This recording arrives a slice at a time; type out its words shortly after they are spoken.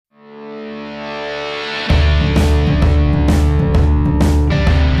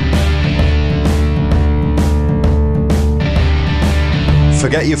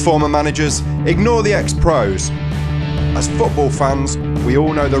Forget your former managers, ignore the ex-pros. As football fans, we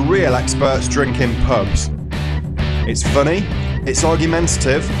all know the real experts drink in pubs. It's funny, it's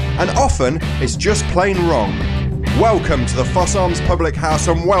argumentative, and often it's just plain wrong. Welcome to the Foss Arms Public House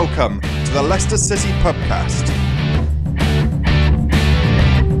and welcome to the Leicester City Pubcast.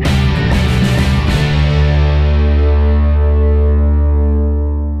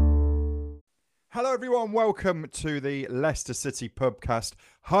 Hello everyone, welcome to the Leicester City Pubcast,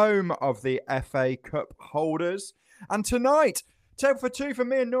 home of the FA Cup holders. And tonight, 10 for 2 for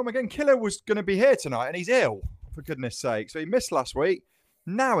me and Norm again. Killer was going to be here tonight and he's ill, for goodness sake. So he missed last week.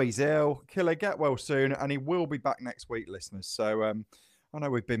 Now he's ill. Killer, get well soon, and he will be back next week, listeners. So I know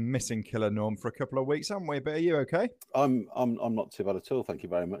we've been missing Killer Norm for a couple of weeks, haven't we? But are you okay? I'm not too bad at all. Thank you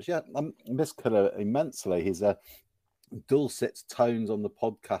very much. Yeah, I miss Killer immensely. His dulcet tones on the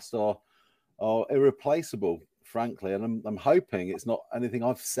podcast are irreplaceable, frankly, and I'm hoping it's not anything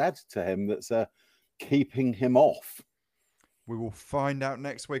I've said to him that's keeping him off. We will find out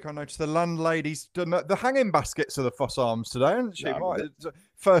next week. I noticed the landlady's done the hanging baskets of the Foss Arms today, hasn't she?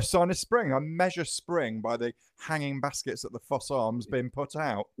 First sign of spring. I measure spring by the hanging baskets at the Foss Arms being put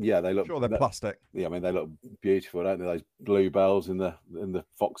out. Yeah, they look. Sure, they're plastic. Yeah, I mean they look beautiful, don't they? Those bluebells in the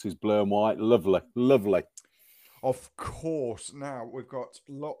foxes, blue and white, lovely, lovely. Of course. Now we've got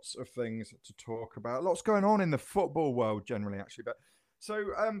lots of things to talk about. Lots going on in the football world generally, actually. But so.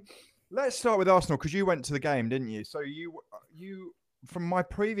 Let's start with Arsenal, because you went to the game, didn't you? So you, from my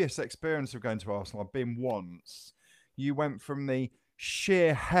previous experience of going to Arsenal, I've been once. You went from the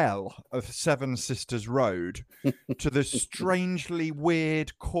sheer hell of Seven Sisters Road to the strangely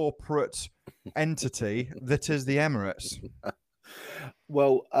weird corporate entity that is the Emirates.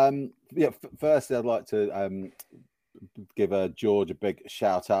 Well, yeah. Firstly, I'd like to give George a big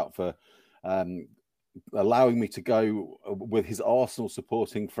shout out for allowing me to go with his Arsenal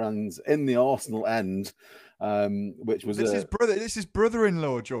supporting friends in the Arsenal end, which was this is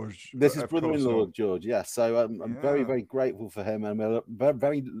brother-in-law George. This is brother-in-law George. Yes, yeah. So I'm very, very grateful for him, and a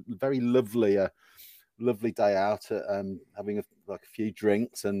very, very lovely day out at having a few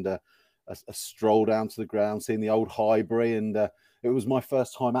drinks and a stroll down to the ground, seeing the old Highbury, and it was my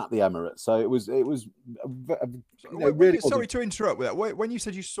first time at the Emirates, so it was really. Sorry to interrupt with that. When you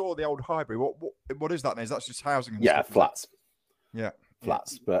said you saw the old Highbury, what is that? Is that just housing? And stuff? Flats. Yeah,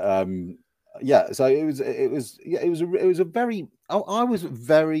 flats. But yeah. So it was a very. I was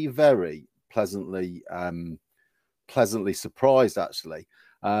very, very pleasantly surprised actually.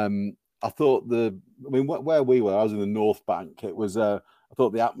 I thought where we were, I was in the North Bank. It was I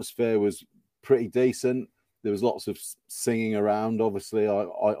thought the atmosphere was pretty decent. There was lots of singing around. Obviously,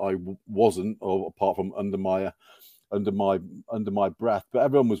 I wasn't, or apart from under my breath. But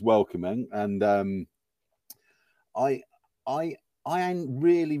everyone was welcoming, and I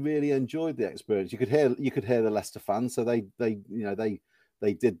really, really enjoyed the experience. You could hear the Leicester fans, so they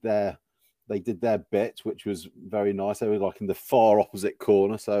did their bit, which was very nice. They were like in the far opposite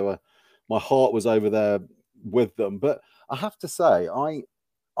corner, so my heart was over there with them. But I have to say,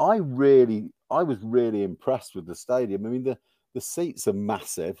 I was really impressed with the stadium. I mean, the seats are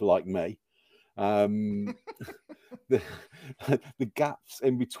massive, like me. The gaps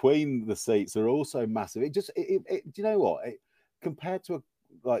in between the seats are also massive. Do you know what? Compared to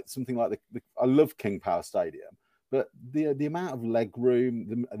something like I love King Power Stadium, but the amount of leg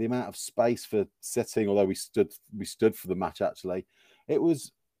room, the amount of space for sitting, although we stood for the match actually, it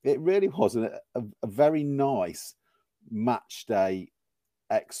really was a very nice match day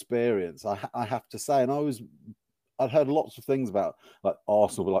experience, I have to say. And I'd heard lots of things about like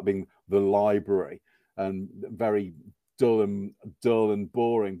Arsenal like being the library and very dull and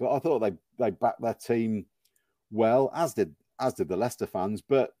boring, but I thought they backed their team well, as did the Leicester fans.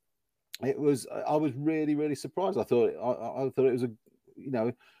 But I was really, really surprised. I thought it was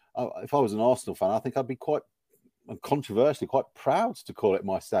if I was an Arsenal fan, I think I'd be quite controversially quite proud to call it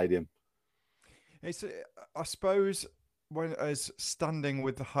my stadium. It's I suppose, as standing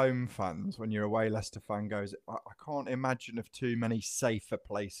with the home fans, when you're away Leicester fan goes, I can't imagine of too many safer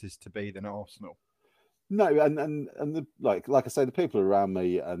places to be than Arsenal. No, and like I say, the people around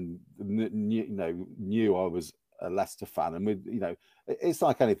me and knew I was a Leicester fan, and it's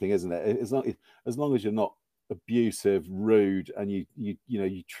like anything, isn't it? It's not, as long as you're not abusive, rude, and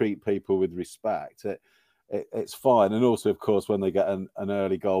you treat people with respect, it's fine. And also, of course, when they get an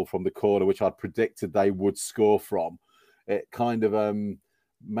early goal from the corner, which I predicted they would score from, it kind of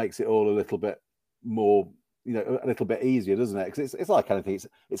makes it all a little bit more, a little bit easier, doesn't it? Because it's like anything.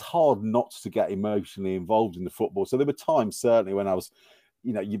 It's hard not to get emotionally involved in the football. So there were times certainly when I was,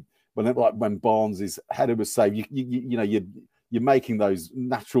 when Barnes' header was saved, you're making those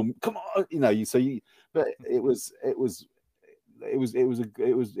natural. Come on, but it was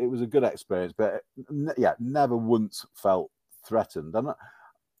a good experience. But yeah, never once felt threatened. And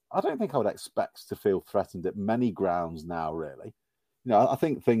I don't think I would expect to feel threatened at many grounds now. Really, I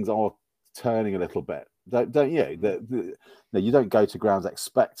think things are turning a little bit. Don't you? You don't go to grounds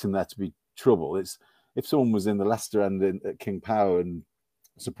expecting there to be trouble. It's if someone was in the Leicester end at King Power and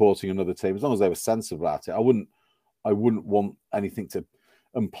supporting another team, as long as they were sensible about it, I wouldn't want anything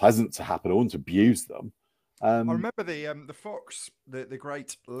unpleasant to happen. I wouldn't abuse them. I remember the Fox, the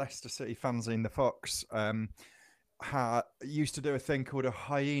great Leicester City fanzine, the Fox, used to do a thing called a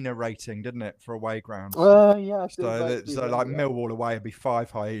hyena rating, didn't it, for away grounds? Yeah. So like Millwall away would be 5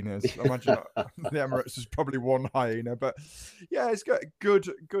 hyenas. I imagine the Emirates is probably 1 hyena, but yeah, it's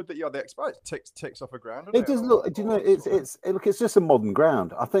good that you're the expert. Ticks off a ground. It does look. Do you know? It's just a modern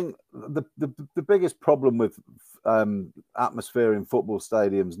ground. I think the biggest problem with atmosphere in football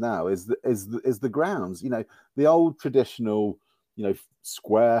stadiums now is the grounds. The old traditional,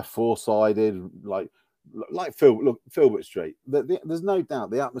 square, four-sided, like Filbert Street. There's no doubt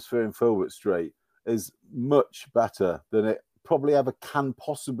the atmosphere in Filbert Street is much better than it probably ever can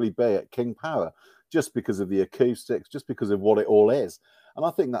possibly be at King Power, just because of the acoustics, just because of what it all is. And I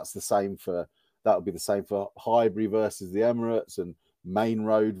think that would be the same for Highbury versus the Emirates and Main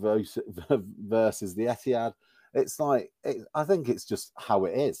Road versus the Etihad. It's I think it's just how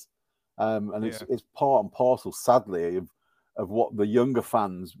it is, and it's part and parcel, sadly, of what the younger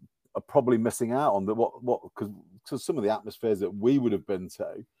fans are probably missing out on. Because some of the atmospheres that we would have been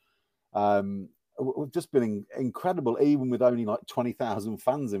to, have just been incredible, even with only like 20,000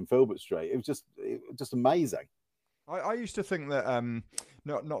 fans in Filbert Street. It was just amazing. I used to think that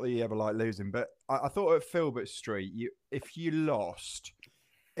not that you ever like losing, but I thought at Filbert Street, if you lost,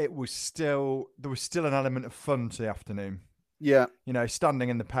 there was still an element of fun to the afternoon. Yeah, standing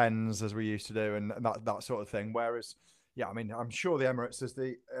in the pens as we used to do, and that sort of thing. Whereas, I'm sure the Emirates is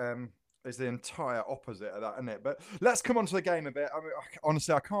the entire opposite of that, isn't it? But let's come on to the game a bit.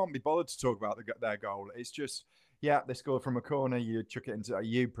 Honestly, I can't be bothered to talk about their goal. It's just, they scored from a corner. You chuck it into.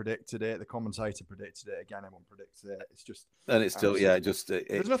 You predicted it. The commentator predicted it again. Everyone predicted it. It's just, and it's still,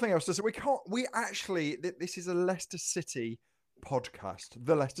 there's nothing else to say. We can't. We actually. This is a Leicester City podcast,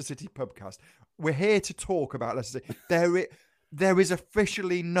 the Leicester City Pubcast. We're here to talk about Leicester City. There is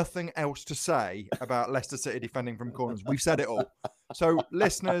officially nothing else to say about Leicester City defending from corners. We've said it all. So,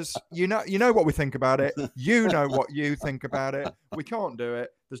 listeners, you know what we think about it. You know what you think about it. We can't do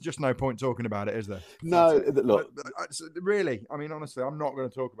it. There's just no point talking about it, is there? No, look. Really, honestly, I'm not going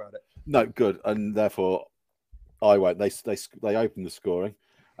to talk about it. No, good, and therefore, I won't. They opened the scoring,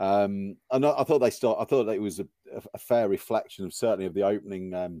 and I thought that it was a fair reflection of certainly of the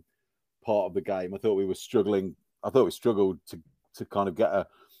opening part of the game. I thought we struggled to kind of get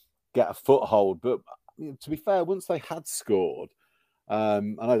a foothold. But to be fair, once they had scored, I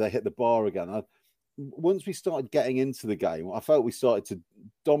know they hit the bar again. Once we started getting into the game, I felt we started to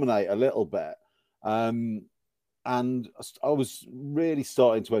dominate a little bit. And I was really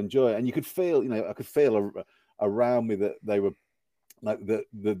starting to enjoy it. And you could feel, I could feel around me that they were like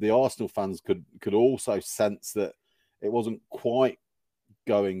the Arsenal fans could also sense that it wasn't quite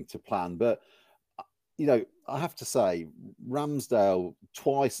going to plan. But I have to say, Ramsdale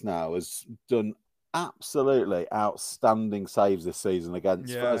twice now has done absolutely outstanding saves this season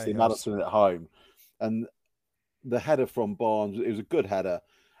against firstly Maddison at home, and the header from Barnes. It was a good header,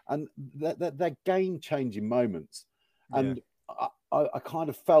 and they're game-changing moments. And I kind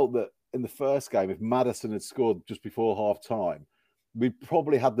of felt that in the first game, if Maddison had scored just before half-time, we'd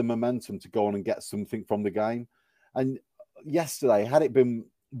probably had the momentum to go on and get something from the game. And yesterday, had it been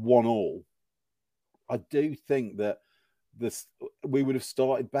 1-1, I do think that we would have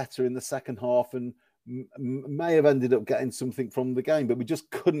started better in the second half and may have ended up getting something from the game, but we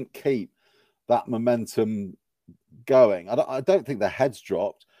just couldn't keep that momentum going. I don't think their heads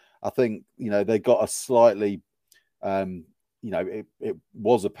dropped. I think, they got a slightly, it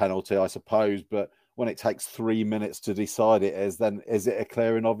was a penalty, I suppose, but when it takes 3 minutes to decide then is it a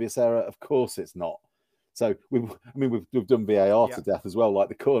clear and obvious error? Of course it's not. So we've done VAR to death as well, like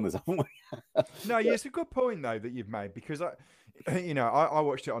the corners, haven't we? No, it's a good point though that you've made, because I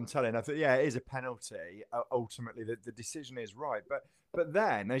watched it on telly and I thought, it is a penalty. Ultimately, the decision is right, but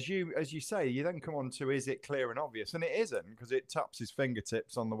then as you say, you then come on to, is it clear and obvious? And it isn't, because it taps his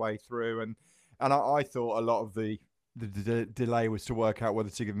fingertips on the way through, and I thought a lot of the delay was to work out whether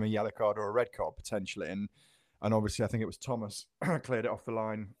to give him a yellow card or a red card potentially, and and obviously I think it was Thomas cleared it off the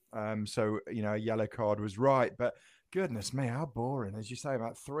line. So a yellow card was right, but goodness me, how boring! As you say,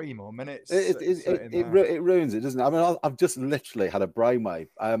 about 3 more minutes sitting there. It ruins it, doesn't it? I mean, I've just literally had a brainwave.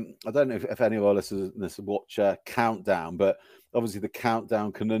 I don't know if any of our listeners watch Countdown, but obviously the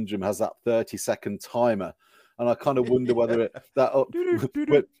Countdown conundrum has that 30-second timer, and I kind of wonder whether when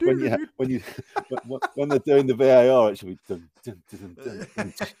they're doing the VAR, it should be dun, dun, dun, dun,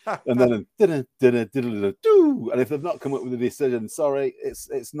 dun, dun, and then dun, dun, dun, dun, dun, dun, and if they've not come up with a decision, sorry,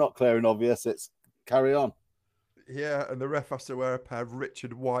 it's not clear and obvious. It's carry on. Yeah, and the ref has to wear a pair of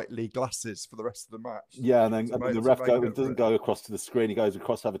Richard Whiteley glasses for the rest of the match. Yeah, and then the ref doesn't go across to the screen; he goes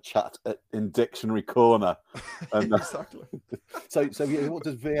across to have a chat in Dictionary Corner. And, exactly. So yeah, what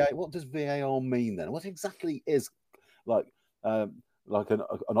does VAR mean then? What exactly is like a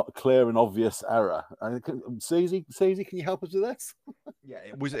clear and obvious error? Susie, can you help us with this? Yeah,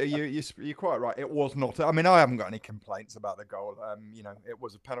 it was. You're quite right. It was not. I mean, I haven't got any complaints about the goal. It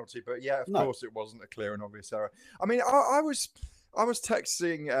was a penalty, but yeah, of course, it wasn't a clear and obvious error. I mean, I was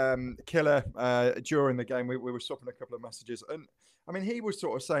texting Killer during the game. We were swapping a couple of messages, and I mean, he was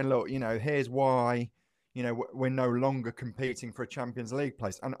sort of saying, "Look, here's why, we're no longer competing for a Champions League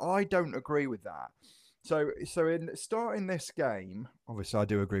place," and I don't agree with that. So in starting this game, obviously I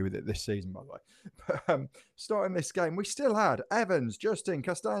do agree with it this season, by the way. But starting this game, we still had Evans, Justin,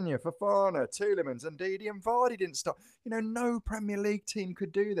 Castagna, Fofana, Tielemans, and Ndidi and Vardy didn't start. No Premier League team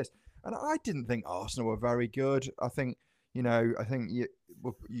could do this, and I didn't think Arsenal were very good. I think you're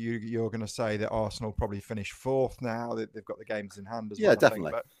going to say that Arsenal probably finished fourth now. They've got the games in hand as well. Yeah,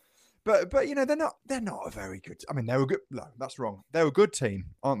 definitely. But they're not a very good. I mean, they're a good. No, that's wrong. They're a good team,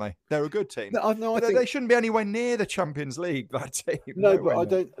 aren't they? They're a good team. No, I think they shouldn't be anywhere near the Champions League. That team. No, but I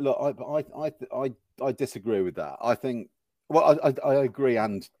don't look. I disagree with that. I think. Well, I agree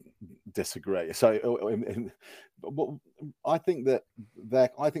and disagree. So, I think that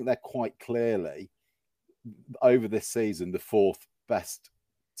they're quite clearly over this season the fourth best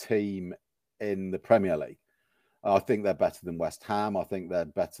team in the Premier League. I think they're better than West Ham. I think they're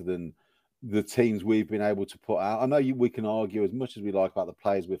better than the teams we've been able to put out. I know we can argue as much as we like about the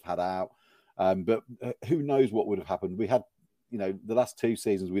players we've had out, but who knows what would have happened? We had, the last 2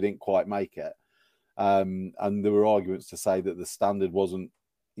 seasons we didn't quite make it, and there were arguments to say that the standard wasn't,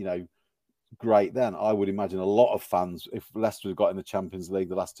 great then. I would imagine a lot of fans, if Leicester had got in the Champions League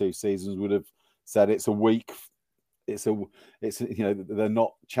the last 2 seasons, would have said it's a weak, they're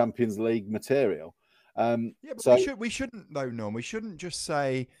not Champions League material. But we shouldn't though, Norm. We shouldn't just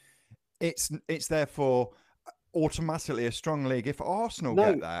say it's therefore automatically a strong league if Arsenal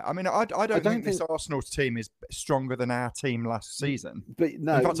get there. I mean, I don't think this Arsenal's team is stronger than our team last season. But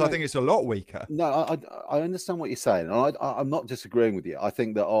no, in fact, I think it's a lot weaker. No, I understand what you're saying, and I'm not disagreeing with you. I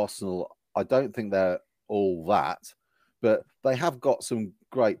think that Arsenal, I don't think they're all that, but they have got some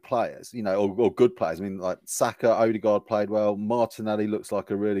great players, or good players. I mean, like Saka, Odegaard played well. Martinelli looks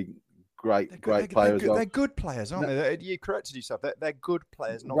like a really great player as well. They're good players, aren't they? You corrected yourself. They're good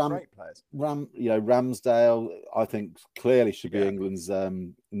players, not great players. Ramsdale, I think clearly should be England's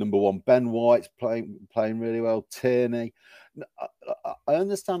number one. Ben White's playing really well. Tierney. I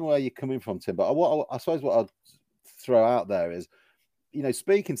understand where you're coming from, Tim, but I suppose what I'd throw out there is,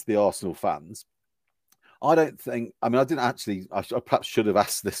 speaking to the Arsenal fans, I don't think. I mean, I didn't actually. I perhaps should have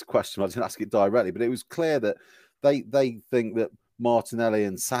asked this question. I didn't ask it directly, but it was clear that they think that Martinelli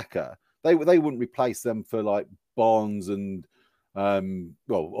and Saka, they wouldn't replace them for like Barnes and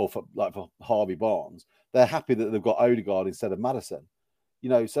or for Harvey Barnes. They're happy that they've got Odegaard instead of Maddison.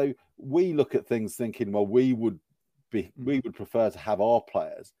 So we look at things thinking, well, we would prefer to have our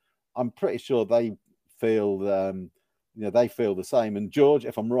players. I'm pretty sure they feel they feel the same. And George,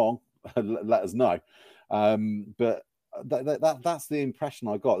 if I'm wrong, let us know. But that's the impression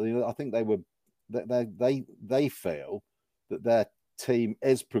I got. I think they feel that their team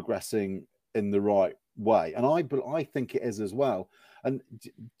is progressing in the right way, and I think it is as well. And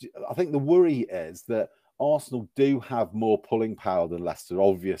I think the worry is that Arsenal do have more pulling power than Leicester,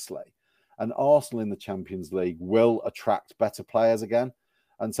 obviously, and Arsenal in the Champions League will attract better players again.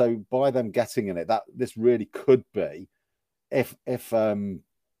 And so by them getting in it, that this really could be, if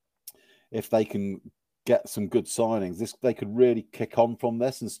they can get some good signings, they could really kick on from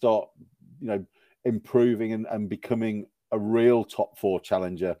this and start, improving and becoming a real top 4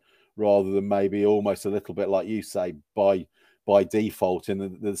 challenger, rather than maybe almost a little bit like you say by default.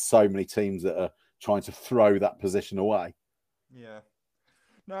 And there's so many teams that are trying to throw that position away. Yeah.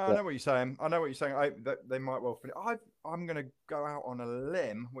 No, I know what you're saying. They might well finish. I'm going to go out on a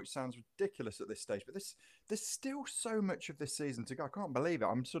limb, which sounds ridiculous at this stage, but there's still so much of this season to go. I can't believe it.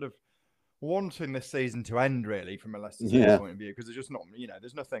 I'm sort of wanting this season to end, really, from a Leicester City Yeah. point of view, because there's just not,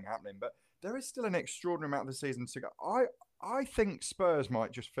 there's nothing happening. But there is still an extraordinary amount of the season to go. I think Spurs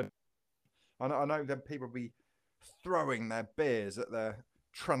might just finish. I know that people will be throwing their beers at their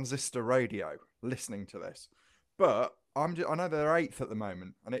transistor radio listening to this, but I know they're eighth at the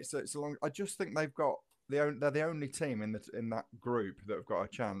moment, and it's a long. I just think they've got they're the only team in that group that have got a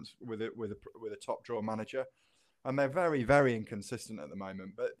chance with a top draw manager, and they're very very inconsistent at the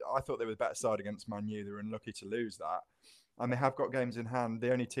moment. But I thought they were the better side against Man U. They were unlucky to lose that. And they have got games in hand.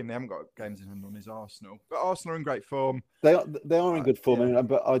 The only team they haven't got games in hand on is Arsenal. But Arsenal are in great form. They are in good form, yeah.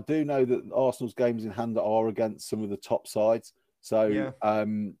 but I do know that Arsenal's games in hand are against some of the top sides. So Yeah.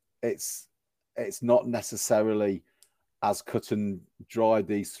 It's not necessarily as cut and dry,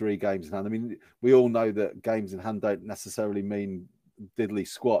 these 3 games in hand. I mean, we all know that games in hand don't necessarily mean diddly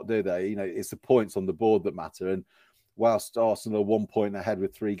squat, do they? It's the points on the board that matter. And whilst Arsenal are 1 point ahead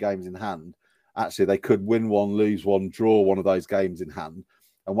with 3 games in hand, actually they could win one, lose one, draw one of those games in hand.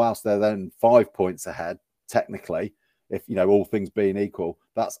 And whilst they're then 5 points ahead, technically, if all things being equal,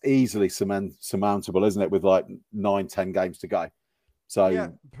 that's easily surmountable, isn't it? With like 9-10 games to go. So yeah,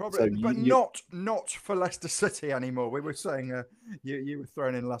 probably, but not for Leicester City anymore. We were saying you were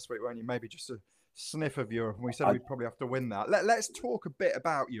thrown in last week, weren't you? Maybe just a sniff of Europe. We said we'd probably have to win that. Let's talk a bit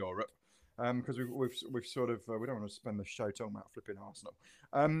about Europe, because we've sort of we don't want to spend the show talking about flipping Arsenal.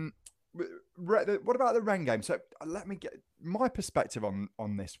 What about the Rennes game? So let me get my perspective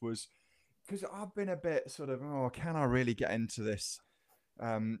on this was, because I've been a bit sort of, can I really get into this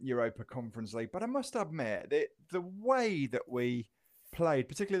Europa Conference League? But I must admit that the way that we played,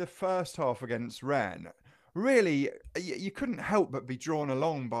 particularly the first half against Rennes, really, you couldn't help but be drawn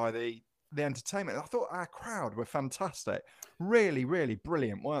along by the entertainment. I thought our crowd were fantastic. Really, really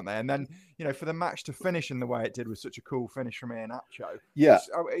brilliant, weren't they? And then, for the match to finish in the way it did, was such a cool finish from Iheanacho. Yeah.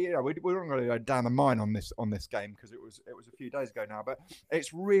 We weren't going to go down the mine on this game because it was a few days ago now, but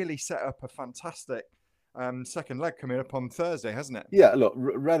it's really set up a fantastic second leg coming up on Thursday, hasn't it? Yeah, look,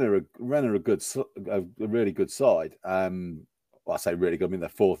 Rennes are a really good side. I say really good. I mean, they're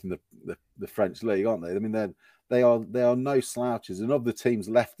 4th in the French league, aren't they? I mean, they are no slouches. And of the teams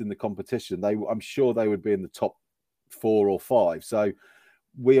left in the competition, I'm sure they would be in the top 4 or 5. So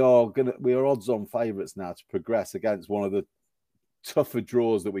we are odds-on favourites now to progress against one of the tougher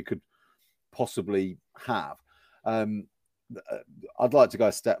draws that we could possibly have. I'd like to go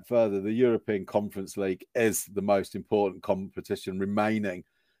a step further. The European Conference League is the most important competition remaining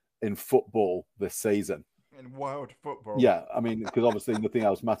in football this season. In world football. Yeah, I mean, because obviously nothing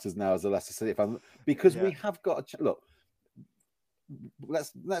else matters now as a Leicester City fan. Because we have got look.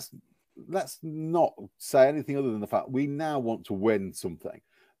 Let's not say anything other than the fact we now want to win something.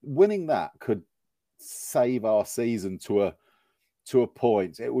 Winning that could save our season to a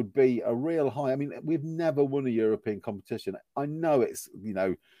point. It would be a real high. I mean, we've never won a European competition. I know it's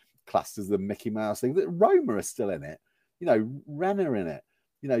classed as the Mickey Mouse thing. That Roma are still in it. Rennes are in it.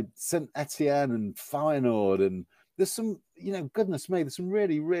 Saint Etienne and Feyenoord, and there's some, goodness me, there's some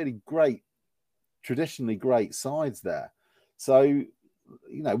really, really great, traditionally great sides there. So,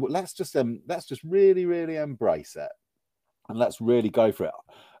 let's just really, really embrace it, and let's really go for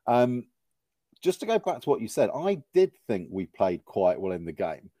it. Just to go back to what you said, I did think we played quite well in the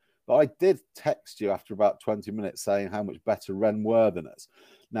game, but I did text you after about 20 minutes saying how much better Rennes were than us.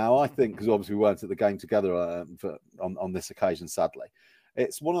 Now, I think, because obviously we weren't at the game together on this occasion, sadly,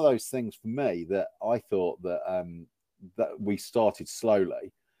 it's one of those things for me that I thought that that we started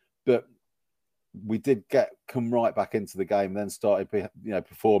slowly, but we did come right back into the game, then started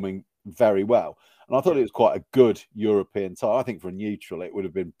performing very well. And I thought it was quite a good European tie. I think for a neutral, it would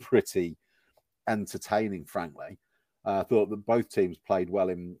have been pretty entertaining, frankly. I thought that both teams played well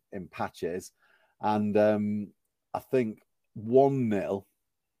in patches, and I think 1-0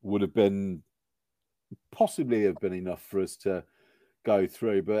 would have been possibly enough for us to go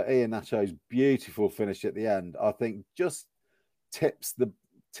through. But Iheanacho's beautiful finish at the end, I think, just tips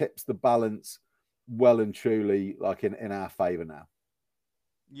the balance well and truly in our favour now.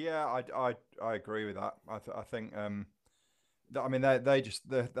 Yeah, I agree with that. I think I mean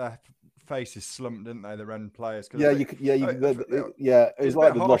their faces slumped, didn't they? The Rennes players. It was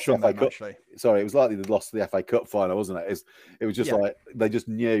like they'd lost the FA Cup. Actually. Sorry, it was like they'd lost the FA Cup final, wasn't it? It was just like they just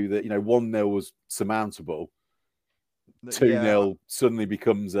knew that 1-0 was surmountable. 2-0 suddenly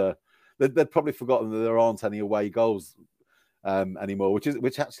becomes they'd probably forgotten that there aren't any away goals anymore,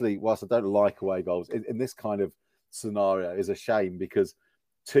 which actually, whilst I don't like away goals, in this kind of scenario is a shame, because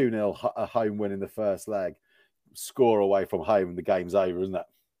 2-0 a home win in the first leg, score away from home and the game's over, isn't it?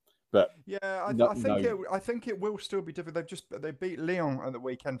 But Yeah, no, I think no. it will still be difficult. They beat Lyon at the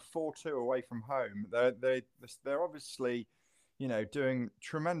weekend 4-2 away from home. They're obviously, doing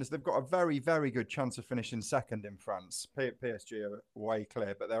tremendous. They've got a very, very good chance of finishing second in France. PSG are way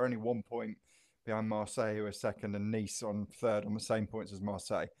clear, but they're only 1 point behind Marseille, who are second, and Nice on third on the same points as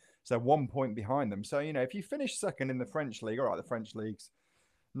Marseille. So 1 point behind them. So if you finish second in the French league, all right, the French league's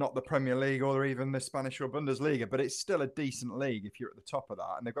not the Premier League or even the Spanish or Bundesliga, but it's still a decent league if you're at the top of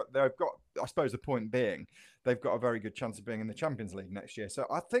that. And they've got. I suppose the point being, they've got a very good chance of being in the Champions League next year. So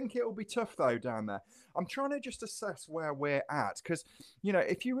I think it'll be tough though down there. I'm trying to just assess where we're at because,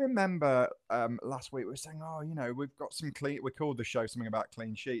 if you remember last week we were saying, oh, we've got some clean. We called the show something about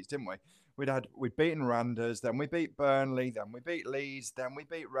clean sheets, didn't we? We'd beaten Randers, then we beat Burnley, then we beat Leeds, then we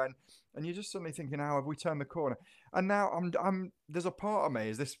beat Rennes, and you're just suddenly thinking, how have we turned the corner? And now I'm there's a part of me,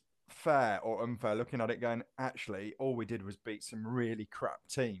 is this fair or unfair, looking at it going, actually, all we did was beat some really crap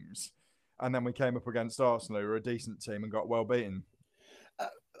teams, and then we came up against Arsenal, who are a decent team, and got well beaten.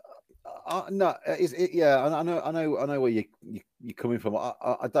 No, yeah, I know where you're coming from.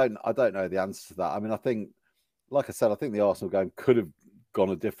 I don't know the answer to that. I mean, I think, like I said, I think the Arsenal game could have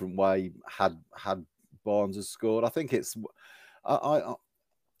gone a different way had Barnes has scored. I think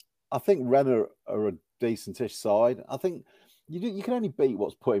I think Rennes are a decentish side. I think you can only beat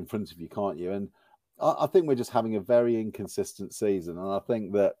what's put in front of you, can't you? And I think we're just having a very inconsistent season, and I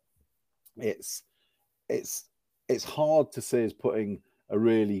think that it's hard to see us putting a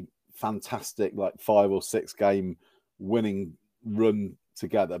really fantastic 5 or 6 game winning run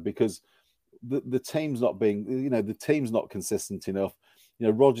together because the team's not being, the team's not consistent enough.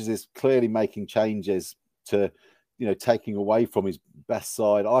 Rodgers is clearly making changes to, taking away from his best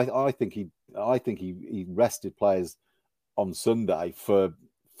side. I think he rested players on Sunday for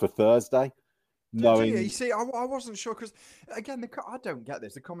Thursday. You see, I wasn't sure because, again, I don't get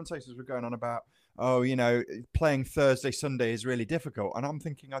this. The commentators were going on about, playing Thursday, Sunday is really difficult. And I'm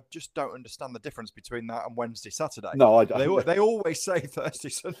thinking, I just don't understand the difference between that and Wednesday, Saturday. No, I don't. They always say Thursday,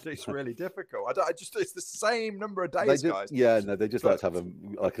 Sunday is really difficult. It's the same number of days, guys. Yeah, no, they just like to have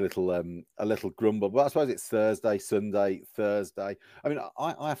a little grumble. But I suppose it's Thursday, Sunday, Thursday. I mean,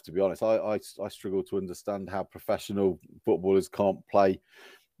 I have to be honest. I struggle to understand how professional footballers can't play,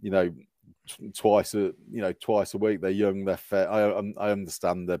 twice a week. They're young, they're fit. I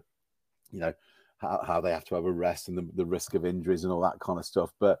understand that, how they have to have a rest and the risk of injuries and all that kind of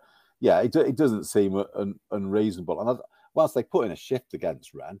stuff. But yeah, it doesn't seem unreasonable. And whilst they put in a shift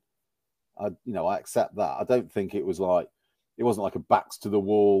against Rennes, I accept that. I don't think it wasn't like a backs to the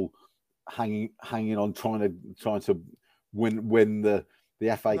wall, hanging on, trying to win the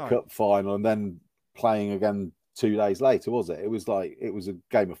FA Cup final and then playing again 2 days later, was it? It was a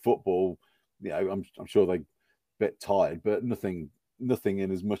game of football. I'm sure they're a bit tired, but nothing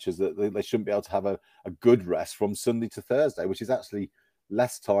in as much as that they shouldn't be able to have a good rest from Sunday to Thursday, which is actually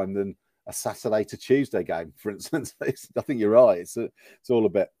less time than a Saturday to Tuesday game, for instance. I think you're right. It's all a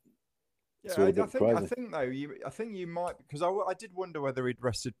bit. Yeah, I think though, I think you might, because I did wonder whether he'd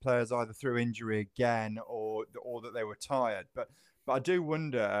rested players either through injury again or that they were tired. But I do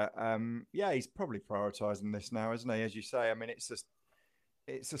wonder. He's probably prioritising this now, isn't he? As you say, I mean, it's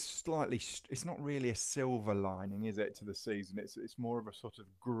not really a silver lining, is it, to the season? It's more of a sort of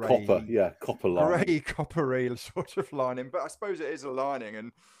grey, copper lining, grey coppery sort of lining. But I suppose it is a lining,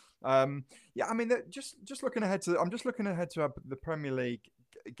 and I mean, just looking ahead to, I'm just looking ahead to the Premier League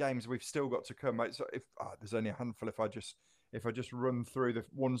games we've still got to come. So there's only a handful, if I just run through the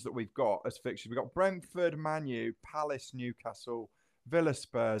ones that we've got as fixtures, we've got Brentford, Man U, Palace, Newcastle, Villa,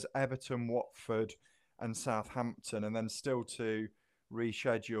 Spurs, Everton, Watford, and Southampton, and then still to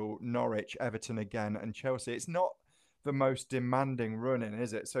reschedule Norwich, Everton again, and Chelsea. It's not the most demanding running,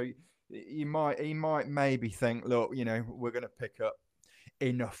 is it? So he might maybe think, look, we're going to pick up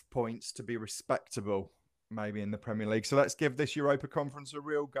enough points to be respectable maybe in the Premier League. So let's give this Europa Conference a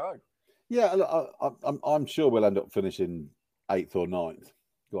real go. Yeah, I'm sure we'll end up finishing 8th or 9th.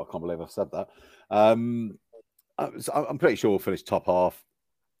 Oh, I can't believe I've said that. I'm pretty sure we'll finish top half,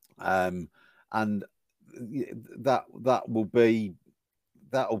 and that will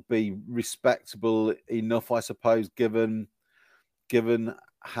be respectable enough, I suppose, given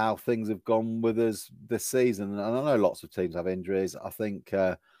how things have gone with us this season. And I know lots of teams have injuries. I think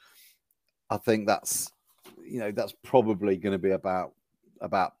that's probably going to be about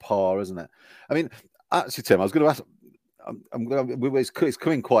par, isn't it? I mean, actually, Tim, I was going to ask. It's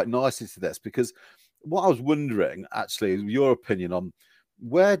coming quite nicely to this, because what I was wondering actually is your opinion on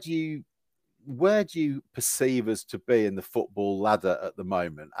where do you perceive us to be in the football ladder at the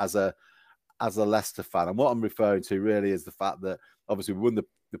moment as a Leicester fan? And what I'm referring to really is the fact that obviously we won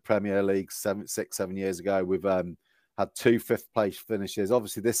the Premier League 7 years ago. We've had 2 fifth-place finishes.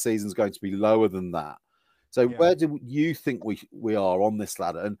 Obviously, this season's going to be lower than that. So where do you think we are on this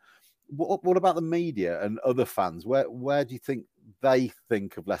ladder? And what about the media and other fans? Where do you think they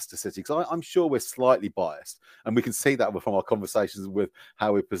think of Leicester City? Because I'm sure we're slightly biased, and we can see that from our conversations with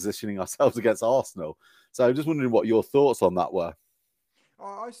how we're positioning ourselves against Arsenal. So I'm just wondering what your thoughts on that were.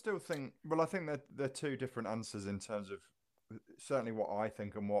 I still think, well, I think that they're two different answers in terms of certainly what I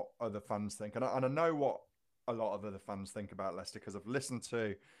think and what other fans think. And I know what a lot of other fans think about Leicester because I've listened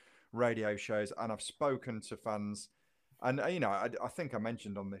to radio shows and I've spoken to fans. And, I think I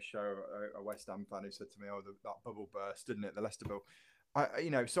mentioned on this show a West Ham fan who said to me, oh, that bubble burst, didn't it? The Leicester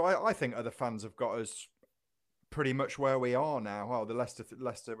bubble. So I think other fans have got us pretty much where we are now. Oh, the Leicester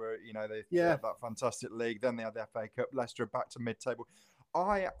were, they had that fantastic league. Then they had the FA Cup. Leicester are back to mid-table.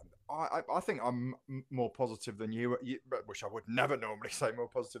 I think I'm more positive than you, which I would never normally say more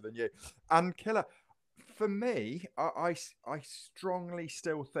positive than you. And Killer, for me, I strongly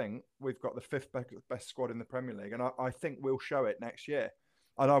still think we've got the 5th best squad in the Premier League, and I think we'll show it next year.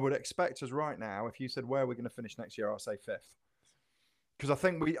 And I would expect us right now, if you said where we're going to finish next year, I'll say 5th. Because I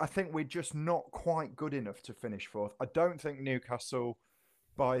think we're just not quite good enough to finish 4th. I don't think Newcastle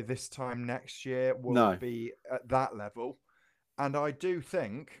by this time next year will be at that level. And I do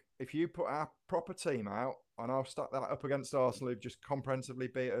think if you put our proper team out, and I'll stack that up against Arsenal, who've just comprehensively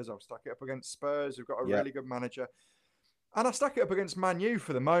beat us. I'll stack it up against Spurs, who've got a really good manager. And I'll stack it up against Man U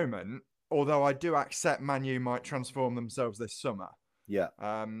for the moment, although I do accept Man U might transform themselves this summer. Yeah.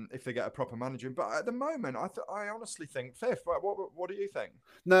 If they get a proper manager. But at the moment, I honestly think 5th. What do you think?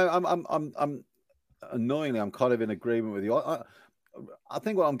 No, I'm annoyingly, I'm kind of in agreement with you. I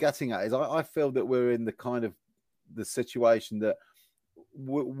think what I'm getting at is I feel that we're in the kind of the situation that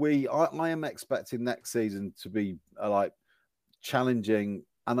I am expecting next season to be like challenging,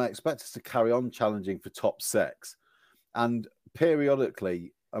 and I expect us to carry on challenging for top 6, and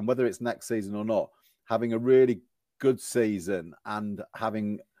periodically, and whether it's next season or not, having a really good season and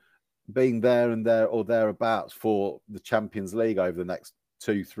being there or thereabouts for the Champions League over the next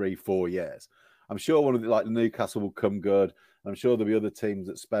 2, 3, 4 years. I'm sure one of the Newcastle will come good. I'm sure there'll be other teams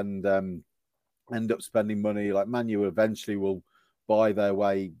that end up spending money, like Man U eventually will buy their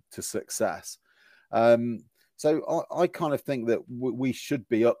way to success. So I kind of think that we should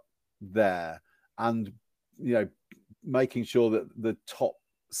be up there and, making sure that the top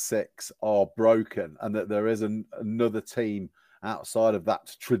 6 are broken and that there is another team outside of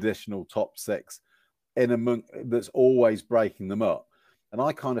that traditional top 6 that's always breaking them up. And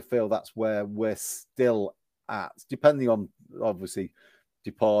I kind of feel that's where we're still at, depending on obviously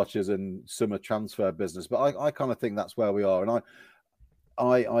departures and summer transfer business. But I kind of think that's where we are. And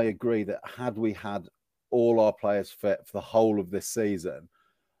I agree that had we had all our players fit for the whole of this season,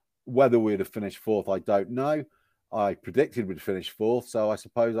 whether we'd have finished 4th, I don't know. I predicted we'd finish 4th. So I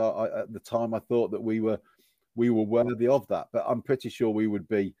suppose at the time I thought that we were worthy of that. But I'm pretty sure we would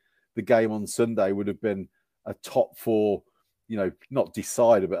be, the game on Sunday would have been a top 4, not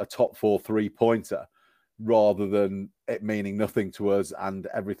decider, but a top 4 3-pointer, rather than it meaning nothing to us and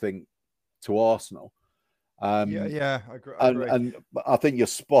everything to Arsenal. I agree. And I think you're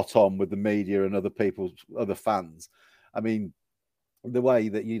spot on with the media and other fans. I mean, the way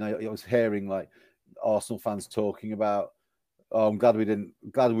that, I was hearing Arsenal fans talking about, oh, I'm glad we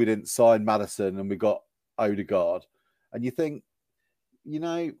didn't sign Maddison and we got Odegaard. And you think,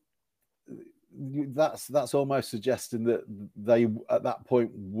 that's almost suggesting that they at that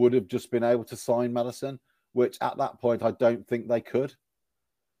point would have just been able to sign Maddison, which at that point I don't think they could.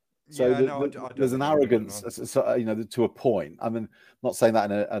 So there's an arrogance, to a point. I mean, not saying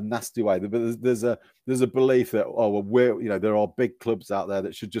that in a nasty way, but there's a belief that there are big clubs out there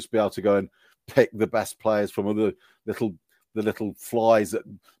that should just be able to go and pick the best players from other little flies that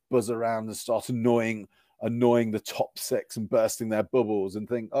buzz around and start annoying the top 6 and bursting their bubbles and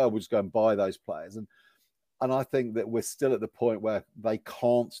think, oh, we'll just go and buy those players. And I think that we're still at the point where they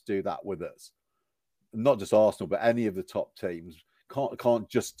can't do that with us. Not just Arsenal, but any of the top teams can't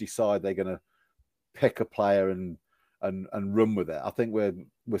just decide they're going to pick a player and run with it. I think we're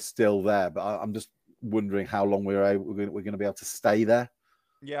still there, but I'm just wondering how long we're going to be able to stay there.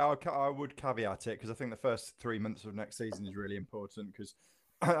 Yeah, I would caveat it because I think the first 3 months of next season is really important because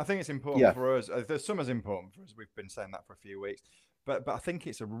I think it's important for us. The summer's important for us. We've been saying that for a few weeks. But I think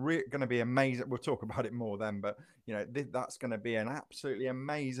it's going to be amazing. We'll talk about it more then. But, that's going to be an absolutely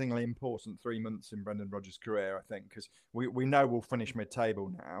amazingly important 3 months in Brendan Rodgers' career, I think, because we know we'll finish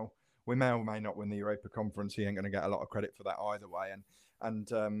mid-table now. We may or may not win the Europa Conference. He ain't going to get a lot of credit for that either way.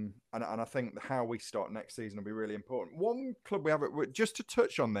 And I think how we start next season will be really important. One club we have, just to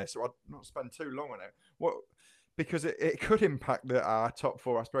touch on this, so I'll not spend too long on it. Because it could impact our top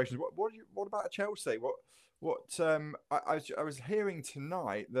four aspirations. What about Chelsea? I was hearing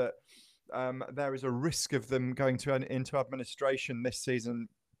tonight that there is a risk of them going into administration this season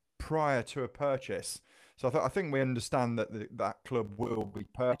prior to a purchase. So I think we understand that that club will be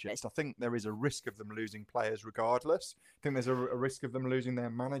purchased. I think there is a risk of them losing players regardless. I think there's a risk of them losing their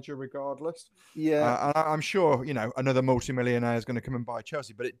manager regardless. Yeah. And I'm sure, another multimillionaire is going to come and buy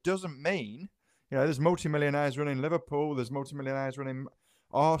Chelsea, but it doesn't mean, there's multimillionaires running Liverpool, there's multimillionaires running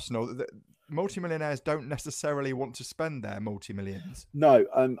Arsenal. Multimillionaires don't necessarily want to spend their multi-millions. No,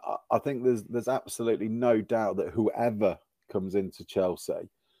 and I think there's absolutely no doubt that whoever comes into Chelsea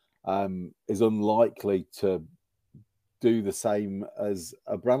is unlikely to do the same as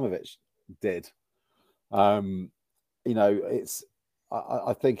Abramovich did. It's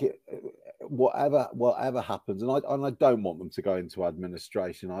I think whatever happens, and I don't want them to go into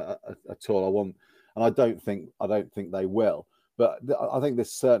administration at all. I don't think they will. But I think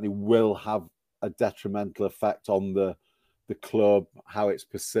this certainly will have a detrimental effect on the club, how it's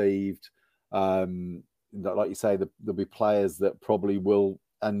perceived. Like you say, there'll be players that probably will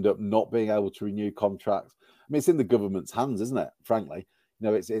end up not being able to renew contracts. I mean, it's in the government's hands, isn't it? Frankly,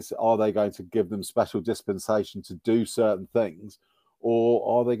 it's are they going to give them special dispensation to do certain things, or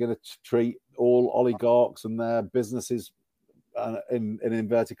are they going to treat all oligarchs and their businesses in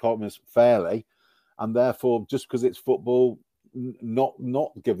inverted commas fairly, and therefore just because it's football, not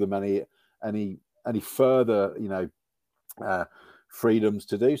give them any further freedoms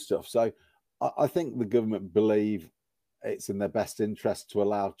to do stuff. So I think the government believe it's in their best interest to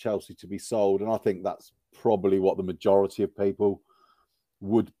allow Chelsea to be sold, and I think that's probably what the majority of people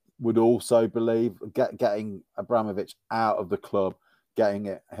would also believe. Getting Abramovich out of the club,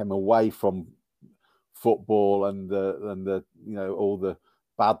 getting him away from football and the all the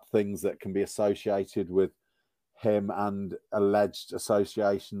bad things that can be associated with him and alleged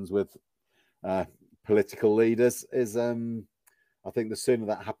associations with political leaders is I think the sooner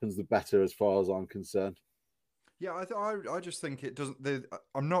that happens, the better, as far as I'm concerned. Yeah, I just think it doesn't.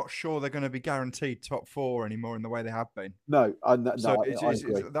 I'm not sure they're going to be guaranteed top four anymore in the way they have been. No, I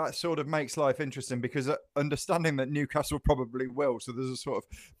agree. That sort of makes life interesting because understanding that Newcastle probably will. So there's a sort of,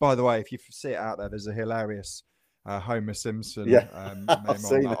 by the way, if you see it out there, there's a hilarious Homer Simpson meme on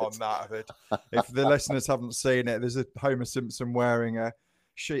that of it. If the listeners haven't seen it, there's a Homer Simpson wearing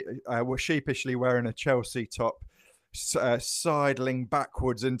sheepishly wearing a Chelsea top, sidling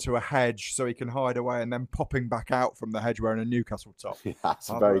backwards into a hedge so he can hide away, and then popping back out from the hedge wearing a Newcastle top. Yeah, that's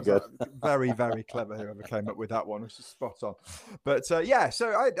very good. Very, very clever whoever came up with that one. It's just spot on. But so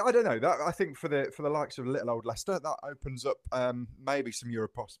I don't know. That I think for the likes of little old Leicester, that opens up maybe some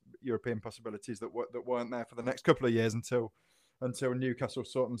European possibilities that weren't there for the next couple of years until Newcastle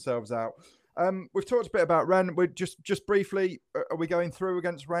sort themselves out. We've talked a bit about Rennes. We just briefly, are we going through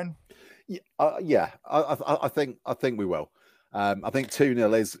against Rennes? Yeah, I think we will. I think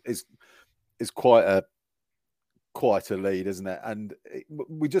 2-0 is quite a lead, isn't it? And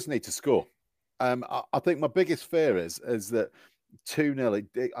we just need to score. I think my biggest fear is that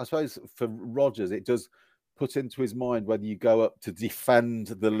 2-0. I suppose for Rodgers, it does put into his mind whether you go up to defend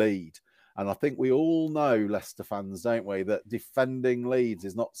the lead. And I think we all know, Leicester fans, don't we, that defending leads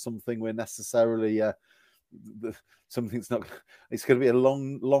is not something we're necessarily. Something's not. It's going to be a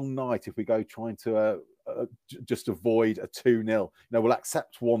long night if we go trying to just avoid a 2-0. We'll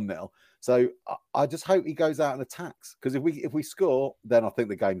accept 1-0. So I just hope he goes out and attacks, because if we score, then I think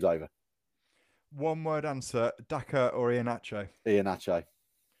the game's over. One word answer: Daka or Iheanacho? Iheanacho.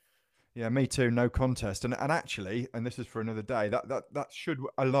 Yeah, me too. No contest. And actually, and this is for another day, that should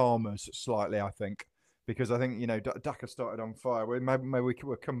alarm us slightly, I think, because I think Daka started on fire. Maybe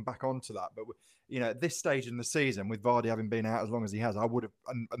we'll come back onto that, but at this stage in the season, with Vardy having been out as long as he has, I would have,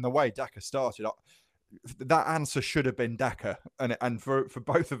 and the way Daka started, that answer should have been Daka, and for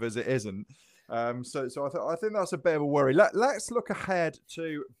both of us, it isn't. So I think that's a bit of a worry. Let's look ahead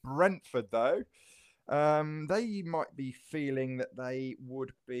to Brentford, though. They might be feeling that they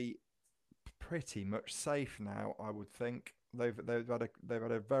would be pretty much safe now. I would think they've had a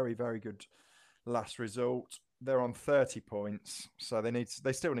very, very good last result. They're on 30 points, so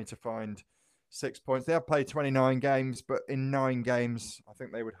they still need to find 6 points. They have played 29 games, but in 9 games, I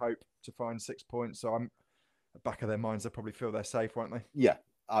think they would hope to find 6 points. So I'm at the back of their minds, they probably feel they're safe, won't they? Yeah,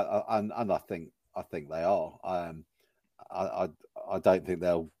 and I think they are. I don't think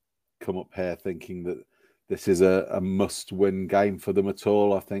they'll come up here thinking that this is a must-win game for them at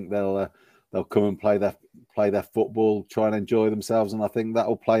all. I think they'll they'll come and play their football, try and enjoy themselves, and I think that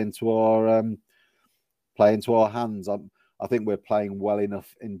will play into our hands. I think we're playing well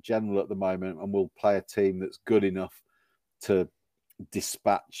enough in general at the moment, and we'll play a team that's good enough to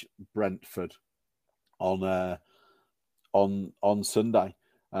dispatch Brentford on Sunday.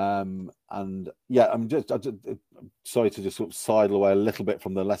 And yeah, I'm just sorry to just sort of sidle away a little bit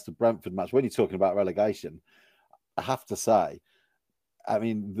from the Leicester Brentford match. When you're talking about relegation, I have to say, I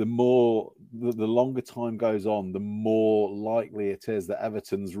mean, the longer time goes on, the more likely it is that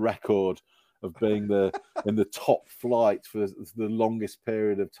Everton's record of being in the top flight for the longest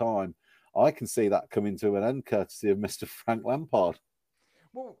period of time, I can see that coming to an end courtesy of Mr. Frank Lampard.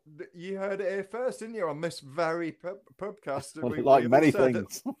 Well, you heard it here first, didn't you, on this very pubcast? Like many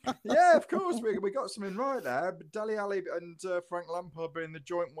things. Yeah, of course. We got something right there. Dele Alli and Frank Lampard being the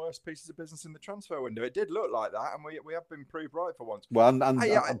joint worst pieces of business in the transfer window. It did look like that, and we have been proved right for once. Well, and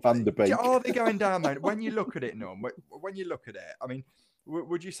Van der Beek. Are they going down, though? When you look at it, Norm, when you look at it, I mean,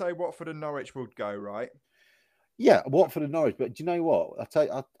 would you say Watford and Norwich would go, right? Yeah, Watford and Norwich. But do you know what?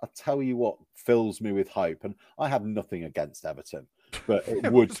 I tell you what fills me with hope, and I have nothing against Everton. But it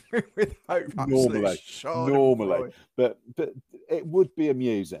would with hope, normally, but it would be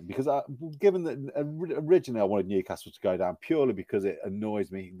amusing because given that originally I wanted Newcastle to go down purely because it annoys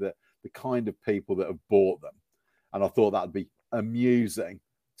me that the kind of people that have bought them, and I thought that would be amusing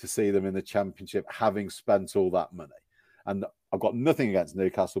to see them in the Championship having spent all that money. And I've got nothing against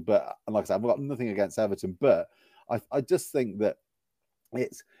Newcastle, but and like I said, I've got nothing against Everton, but I just think that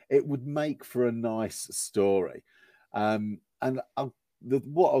it would make for a nice story. And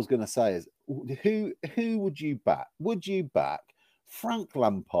what I was going to say is, who would you back? Would you back Frank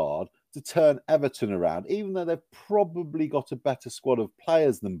Lampard to turn Everton around, even though they've probably got a better squad of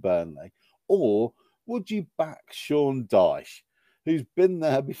players than Burnley? Or would you back Sean Dyche, who's been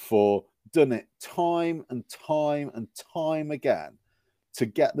there before, done it time and time and time again to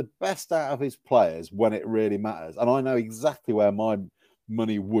get the best out of his players when it really matters? And I know exactly where my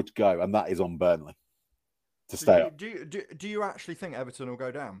money would go, and that is on Burnley. Do you actually think Everton will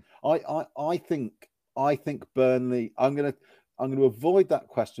go down? I think Burnley. I'm going to avoid that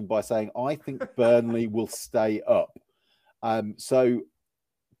question by saying I think Burnley will stay up. So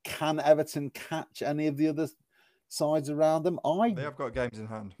can Everton catch any of the other sides around them? They have got games in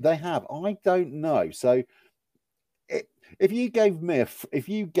hand. They have. I don't know. So if you gave me a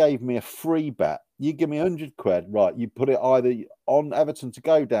free bet, you give me £100, right? You put it either on Everton to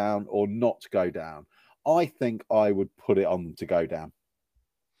go down or not to go down. I think I would put it on them to go down.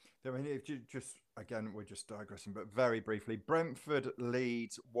 I mean, if you we're just digressing, but very briefly, Brentford,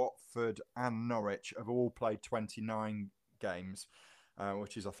 Leeds, Watford, and Norwich have all played 29 games,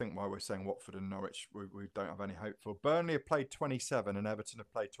 which is, I think, why we're saying Watford and Norwich we don't have any hope for. Burnley have played 27, and Everton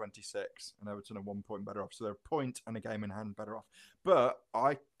have played 26, and Everton are 1 point better off, so they're a point and a game in hand better off. But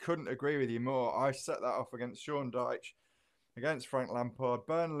I couldn't agree with you more. I set that off against Sean Dyche, against Frank Lampard.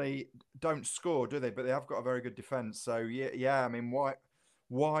 Burnley don't score, do they? But they have got a very good defence. So yeah. I mean, why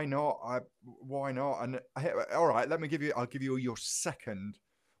not? Why not? And all right, I'll give you your second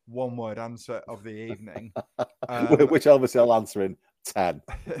one-word answer of the evening, which obviously I'll answer in 10.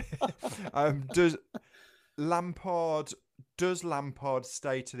 Does Lampard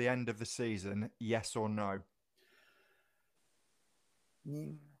stay to the end of the season? Yes or no?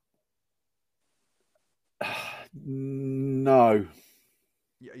 No.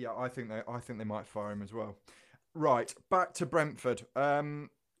 Yeah, I think they might fire him as well. Right, back to Brentford.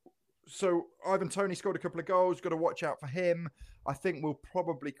 So Ivan Toney scored a couple of goals. Got to watch out for him. I think we'll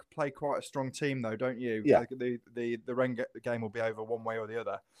probably play quite a strong team, though, don't you? Yeah. The Rennes game will be over one way or the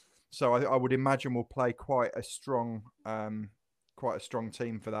other. So I would imagine we'll play quite a strong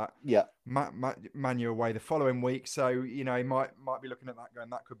team for that. Yeah. Manu away the following week, so he might be looking at that going,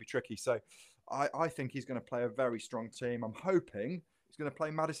 that could be tricky. So I think he's going to play a very strong team. I'm hoping he's going to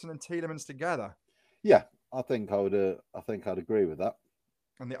play Maddison and Tielemans together. Yeah, I think I'd agree with that.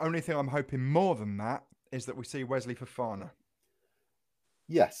 And the only thing I'm hoping more than that is that we see Wesley Fofana.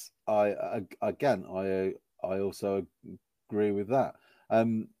 Yes, I also agree with that.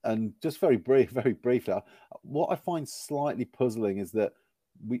 And just very briefly, what I find slightly puzzling is that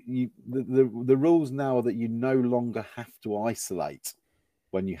the rules now are that you no longer have to isolate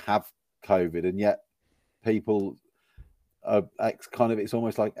when you have COVID, and yet people are it's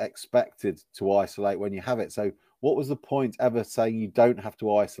almost like expected to isolate when you have it. So what was the point ever saying you don't have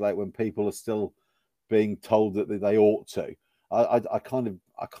to isolate when people are still being told that they ought to? I kind of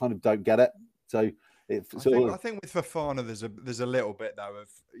don't get it. So I think with Fofana, there's a little bit though of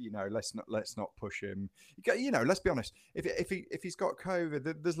let's not push him. Let's be honest. If he's got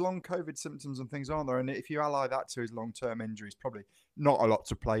COVID, there's long COVID symptoms and things, aren't there? And if you ally that to his long-term injuries, probably not a lot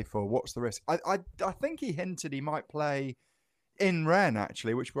to play for. What's the risk? I think he hinted he might play in Rennes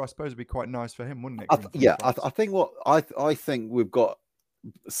actually, which I suppose would be quite nice for him, wouldn't it? I think we've got,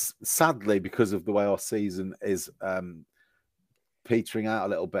 sadly, because of the way our season is petering out a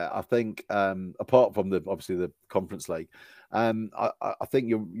little bit. I think apart from obviously the Conference League, I think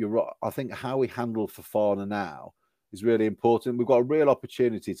you're right. I think how we handle Fofana now is really important. We've got a real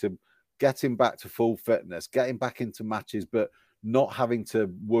opportunity to get him back to full fitness, get him back into matches, but not having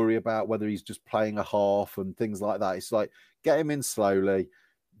to worry about whether he's just playing a half and things like that. It's like, get him in slowly,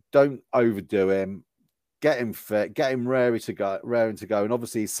 don't overdo him, get him fit, get him raring to go. And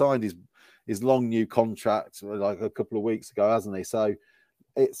obviously, he signed his long new contract like a couple of weeks ago, hasn't he? So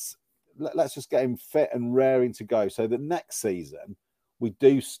let's just get him fit and raring to go, so that next season we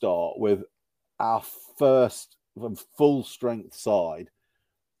do start with our first full strength side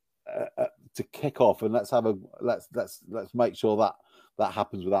to kick off, and let's make sure that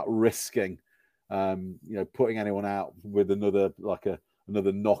happens without risking putting anyone out with another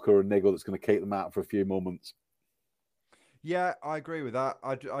knock or a niggle that's going to keep them out for a few more months. Yeah, I agree with that.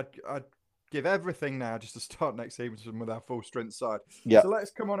 I'd give everything now just to start next season with our full strength side. Yeah. So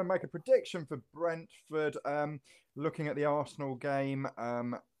let's come on and make a prediction for Brentford. Looking at the Arsenal game,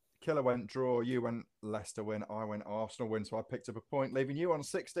 Killer went draw, you went Leicester win, I went Arsenal win, so I picked up a point, leaving you on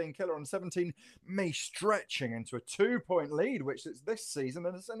 16, Killer on 17, me stretching into a 2-point lead, which is this season,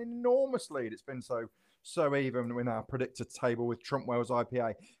 and it's an enormous lead. It's been so even in our predictor table with Trumpwell's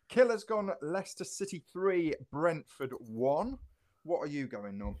IPA. Killer's gone Leicester City 3, Brentford 1. What are you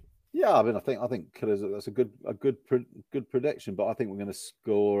going, Norm? Yeah, I mean, I think Killer's, that's a good prediction, but I think we're going to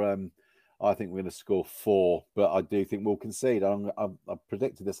score. I think we're going to score 4, but I do think we'll concede. I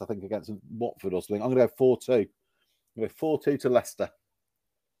predicted this, I think, against Watford or something. I'm going to go 4-2. I'm going to go 4-2 to Leicester.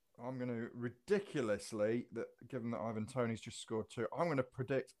 I'm going to ridiculously, given that Ivan Toney's just scored 2, I'm going to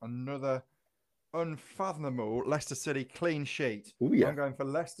predict another unfathomable Leicester City clean sheet. Ooh, yeah. I'm going for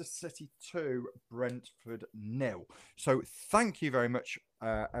Leicester City 2, Brentford 0. So thank you very much,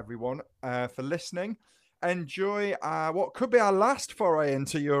 everyone, for listening. Enjoy what could be our last foray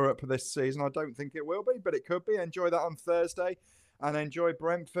into Europe this season. I don't think it will be, but it could be. Enjoy that on Thursday and enjoy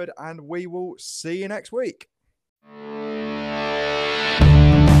Brentford, and we will see you next week.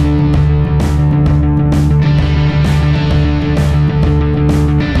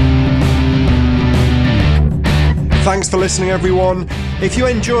 Thanks for listening, everyone. If you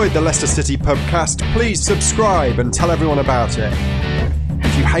enjoyed the Leicester City Pubcast, please subscribe and tell everyone about it.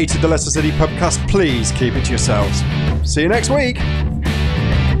 If you hated the Leicester City Pubcast, please keep it to yourselves. See you next week.